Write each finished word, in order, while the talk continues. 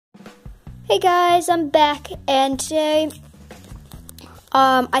Hey guys, I'm back, and today,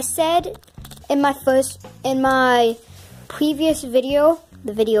 I said in my previous video,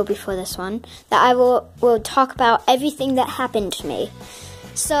 the video before this one, that I will talk about everything that happened to me.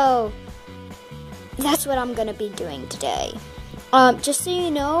 So, that's what I'm gonna be doing today. Just so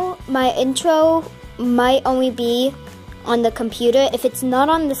you know, my intro might only be on the computer. If it's not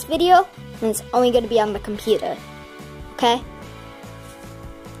on this video, then it's only gonna be on the computer, okay?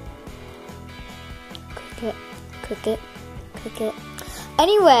 Cricket.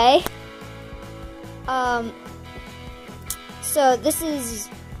 Anyway, so this is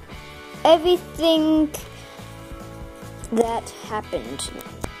everything that happened to me.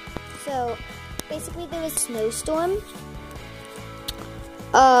 So basically there was a snowstorm,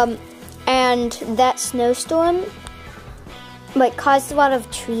 and that snowstorm caused a lot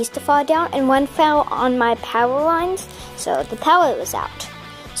of trees to fall down, and one fell on my power lines, so the power was out.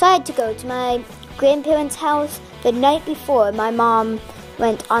 So I had to go to my grandparents' house the night before my mom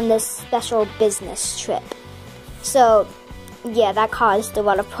went on this special business trip. So yeah, that caused a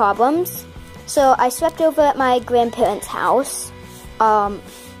lot of problems. So I slept over at my grandparents' house, and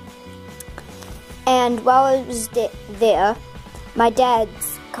while I was there, my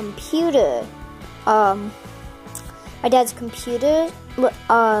dad's computer was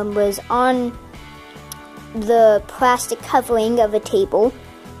on the plastic covering of a table,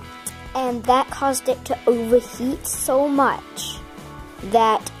 and that caused it to overheat so much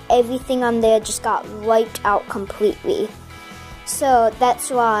that everything on there just got wiped out completely. So that's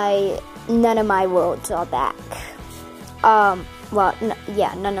why none of my words are back. None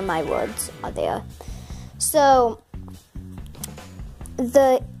of my words are there. So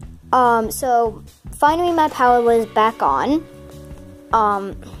so finally my power was back on,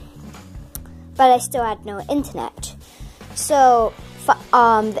 but I still had no internet. So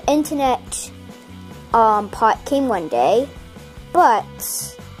the internet part came one day, but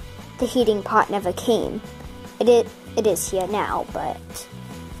the heating part never came. It is here now, but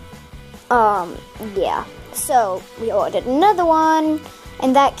yeah. So we ordered another one,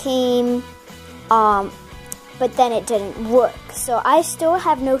 and that came, but then it didn't work. So I still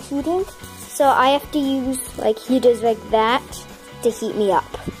have no heating, so I have to use heaters like that to heat me up.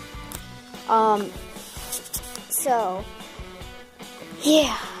 So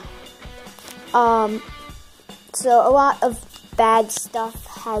yeah. So a lot of bad stuff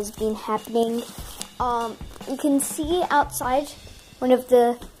has been happening. You can see outside one of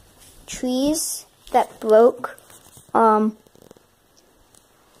the trees that broke. Can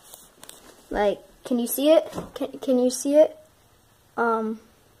you see it? Can you see it? Meh.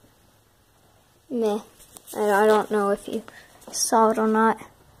 I don't know if you saw it or not.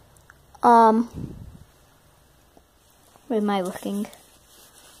 Where am I looking?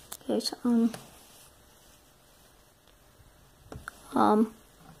 Okay, so,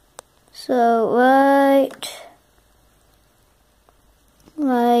 so right,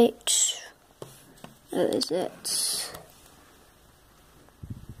 where is it?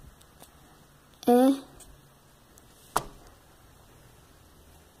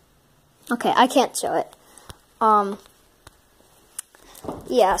 Okay, I can't show it.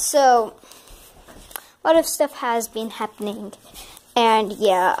 Yeah, so a lot of stuff has been happening, and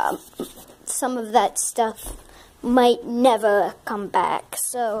yeah, some of that stuff might never come back.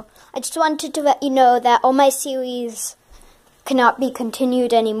 So I just wanted to let you know that all my series cannot be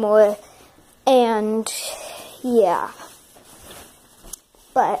continued anymore, and yeah.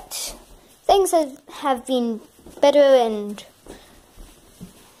 But things have been better, and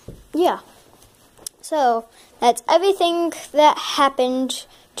yeah. So that's everything that happened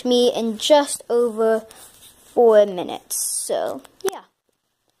to me in just over 4 minutes. So yeah.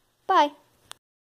 Bye.